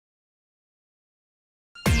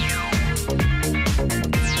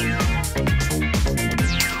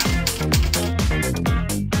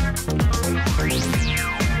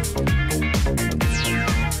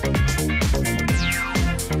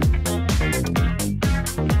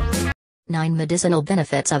9 Medicinal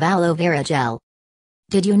benefits of aloe vera gel.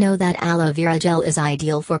 Did you know that aloe vera gel is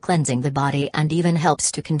ideal for cleansing the body and even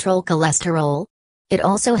helps to control cholesterol? It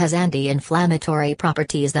also has anti-inflammatory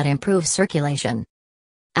properties that improve circulation.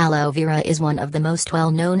 Aloe vera is one of the most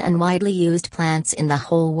well-known and widely used plants in the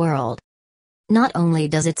whole world. Not only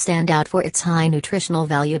does it stand out for its high nutritional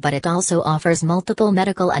value, but it also offers multiple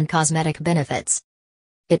medical and cosmetic benefits.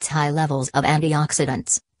 Its high levels of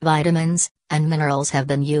antioxidants, vitamins, and minerals have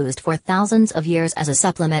been used for thousands of years as a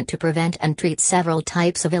supplement to prevent and treat several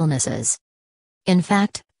types of illnesses. In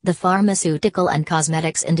fact, the pharmaceutical and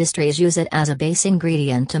cosmetics industries use it as a base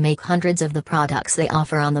ingredient to make hundreds of the products they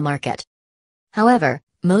offer on the market. However,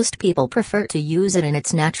 most people prefer to use it in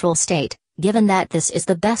its natural state, given that this is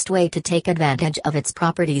the best way to take advantage of its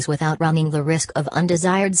properties without running the risk of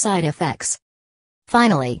undesired side effects.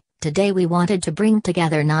 Finally, today we wanted to bring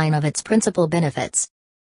together 9 of its principal benefits.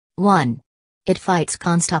 1. It fights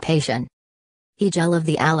constipation. The gel of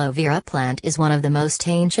the aloe vera plant is one of the most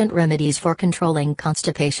ancient remedies for controlling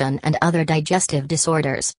constipation and other digestive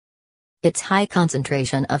disorders. Its high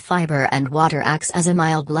concentration of fiber and water acts as a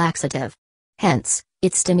mild laxative. Hence,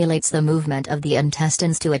 it stimulates the movement of the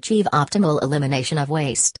intestines to achieve optimal elimination of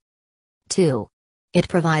waste. 2. It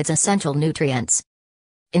provides essential nutrients.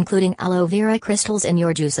 Including aloe vera crystals in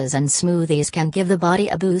your juices and smoothies can give the body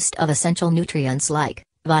a boost of essential nutrients like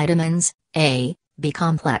vitamins A, B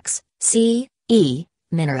complex, C, E,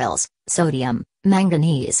 minerals, sodium,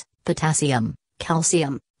 manganese, potassium,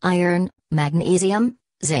 calcium, iron, magnesium,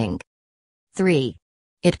 zinc. 3.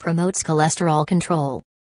 It promotes cholesterol control.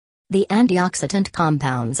 The antioxidant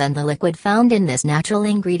compounds and the liquid found in this natural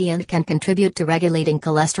ingredient can contribute to regulating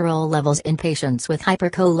cholesterol levels in patients with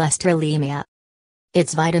hypercholesterolemia.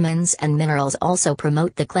 Its vitamins and minerals also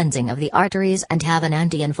promote the cleansing of the arteries and have an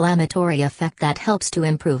anti-inflammatory effect that helps to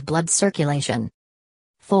improve blood circulation.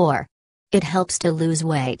 4. It helps to lose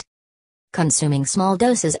weight. Consuming small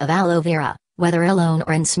doses of aloe vera, whether alone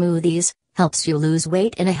or in smoothies, helps you lose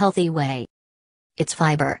weight in a healthy way. Its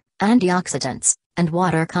fiber, antioxidants, and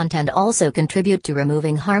water content also contribute to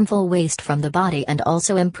removing harmful waste from the body and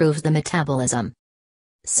also improves the metabolism.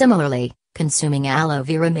 Similarly, consuming aloe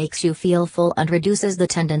vera makes you feel full and reduces the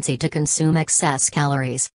tendency to consume excess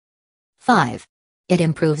calories. 5. It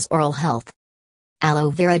improves oral health.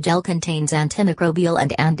 Aloe vera gel contains antimicrobial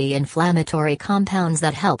and anti-inflammatory compounds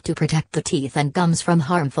that help to protect the teeth and gums from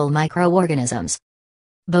harmful microorganisms.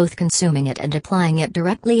 Both consuming it and applying it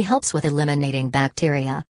directly helps with eliminating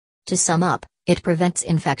bacteria. To sum up, it prevents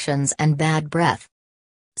infections and bad breath.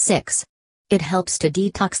 6. It helps to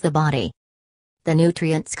detox the body. The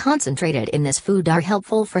nutrients concentrated in this food are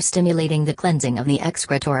helpful for stimulating the cleansing of the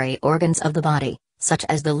excretory organs of the body, such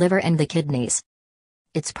as the liver and the kidneys.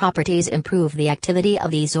 Its properties improve the activity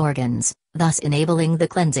of these organs, thus enabling the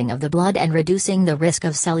cleansing of the blood and reducing the risk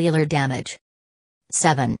of cellular damage.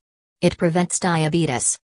 7. It prevents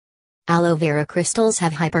diabetes. Aloe vera crystals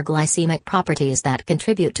have hyperglycemic properties that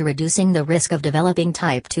contribute to reducing the risk of developing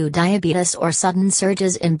type 2 diabetes or sudden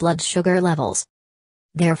surges in blood sugar levels.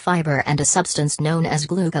 Their fiber and a substance known as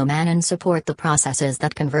glucomannan support the processes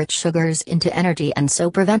that convert sugars into energy and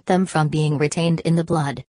so prevent them from being retained in the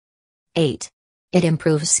blood. 8. It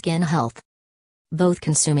improves skin health. Both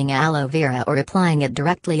consuming aloe vera or applying it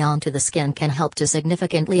directly onto the skin can help to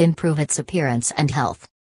significantly improve its appearance and health.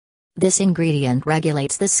 This ingredient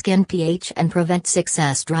regulates the skin pH and prevents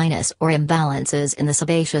excess dryness or imbalances in the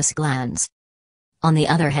sebaceous glands. On the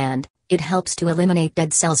other hand, it helps to eliminate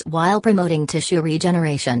dead cells while promoting tissue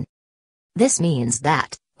regeneration. This means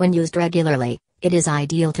that, when used regularly, it is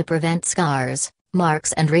ideal to prevent scars,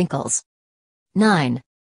 marks and wrinkles. 9.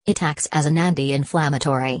 It acts as an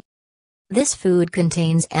anti-inflammatory. This food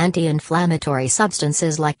contains anti-inflammatory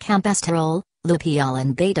substances like campesterol, luteol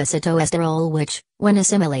and beta-sitoesterol which, when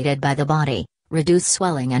assimilated by the body, reduce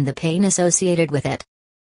swelling and the pain associated with it.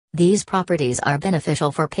 These properties are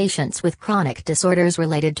beneficial for patients with chronic disorders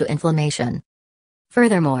related to inflammation.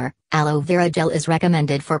 Furthermore, aloe vera gel is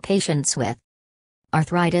recommended for patients with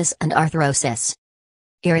arthritis and arthrosis,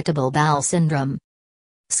 irritable bowel syndrome,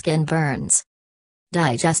 skin burns,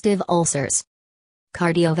 digestive ulcers,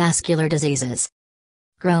 cardiovascular diseases,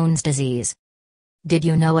 Crohn's disease. Did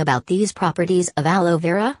you know about these properties of aloe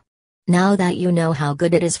vera? Now that you know how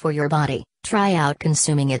good it is for your body, try out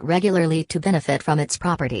consuming it regularly to benefit from its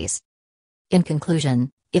properties. In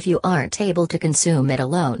conclusion, if you aren't able to consume it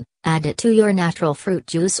alone, add it to your natural fruit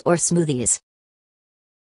juice or smoothies.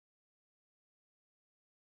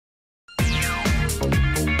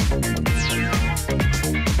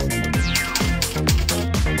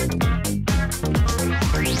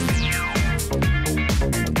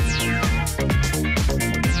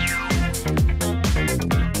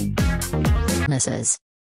 purposes.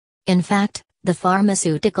 In fact, the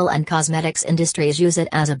pharmaceutical and cosmetics industries use it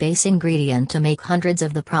as a base ingredient to make hundreds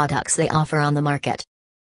of the products they offer on the market.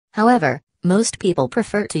 However, most people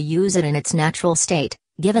prefer to use it in its natural state,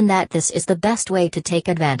 given that this is the best way to take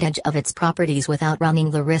advantage of its properties without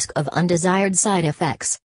running the risk of undesired side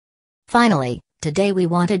effects. Finally, today we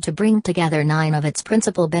wanted to bring together 9 of its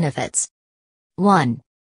principal benefits. 1.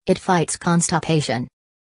 It fights constipation.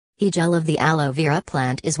 The gel of the aloe vera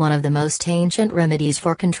plant is one of the most ancient remedies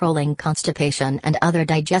for controlling constipation and other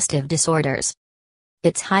digestive disorders.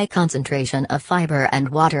 Its high concentration of fiber and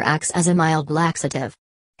water acts as a mild laxative.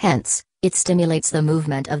 Hence, it stimulates the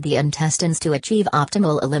movement of the intestines to achieve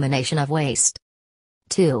optimal elimination of waste.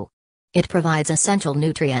 2. It provides essential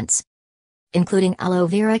nutrients, including aloe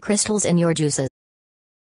vera crystals in your juices.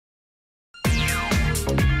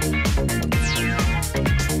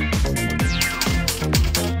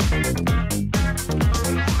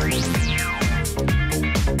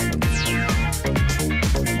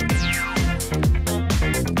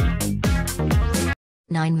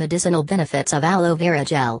 Nine medicinal benefits of aloe vera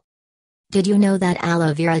gel. Did you know that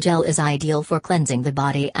aloe vera gel is ideal for cleansing the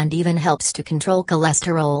body and even helps to control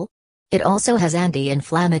cholesterol? It also has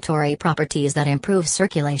anti-inflammatory properties that improve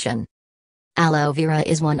circulation. Aloe vera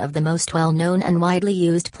is one of the most well-known and widely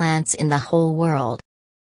used plants in the whole world.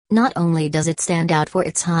 Not only does it stand out for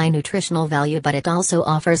its high nutritional value, but it also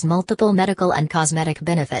offers multiple medical and cosmetic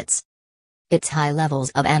benefits. Its high levels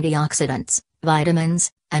of antioxidants,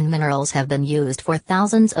 vitamins, and minerals have been used for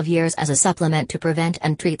thousands of years as a supplement to prevent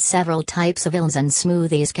and treat several types of ills, and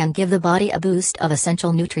smoothies can give the body a boost of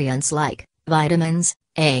essential nutrients like vitamins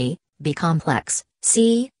A, B complex,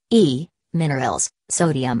 C, E, minerals,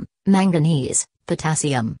 sodium, manganese,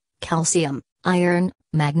 potassium, calcium, iron,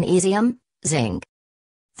 magnesium, zinc.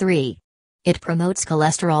 3. It promotes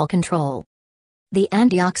cholesterol control. The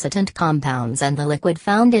antioxidant compounds and the liquid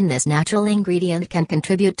found in this natural ingredient can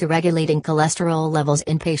contribute to regulating cholesterol levels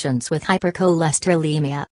in patients with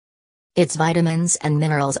hypercholesterolemia. Its vitamins and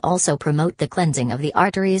minerals also promote the cleansing of the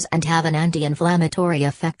arteries and have an anti-inflammatory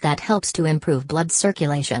effect that helps to improve blood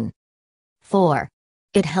circulation. 4.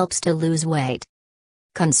 It helps to lose weight.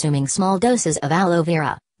 Consuming small doses of aloe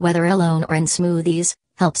vera, whether alone or in smoothies,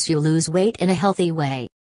 helps you lose weight in a healthy way.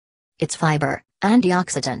 Its fiber,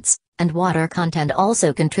 antioxidants, and water content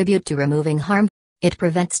also contribute to removing harm. It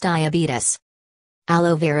prevents diabetes.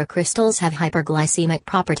 Aloe vera crystals have hyperglycemic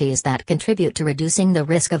properties that contribute to reducing the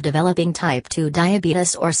risk of developing type 2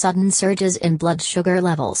 diabetes or sudden surges in blood sugar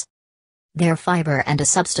levels. Their fiber and a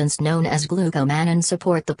substance known as glucomannan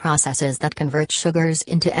support the processes that convert sugars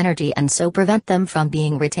into energy and so prevent them from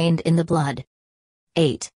being retained in the blood.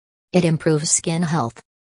 8. It improves skin health.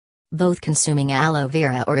 Both consuming aloe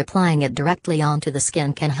vera or applying it directly onto the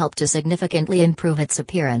skin can help to significantly improve its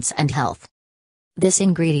appearance and health. This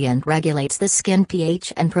ingredient regulates the skin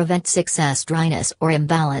pH and prevents excess dryness or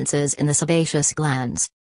imbalances in the sebaceous glands.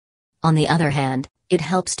 On the other hand, it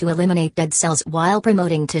helps to eliminate dead cells while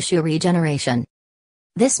promoting tissue regeneration.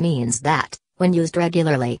 This means that, when used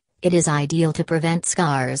regularly, it is ideal to prevent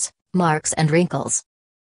scars, marks, and wrinkles.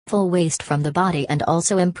 Full waste from the body and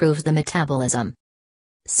also improves the metabolism.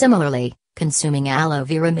 Similarly, consuming aloe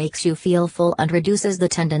vera makes you feel full and reduces the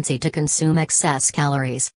tendency to consume excess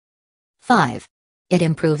calories. 5. It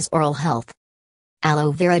improves oral health.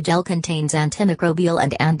 Aloe vera gel contains antimicrobial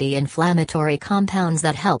and anti-inflammatory compounds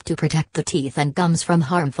that help to protect the teeth and gums from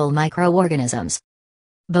harmful microorganisms.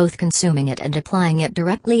 Both consuming it and applying it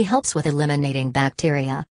directly helps with eliminating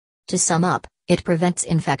bacteria. To sum up, it prevents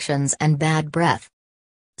infections and bad breath.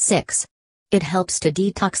 6. It helps to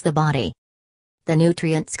detox the body. The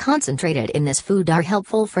nutrients concentrated in this food are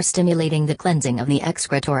helpful for stimulating the cleansing of the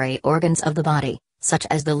excretory organs of the body, such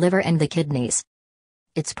as the liver and the kidneys.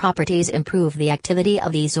 Its properties improve the activity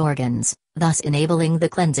of these organs, thus enabling the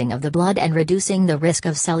cleansing of the blood and reducing the risk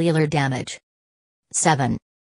of cellular damage. 7.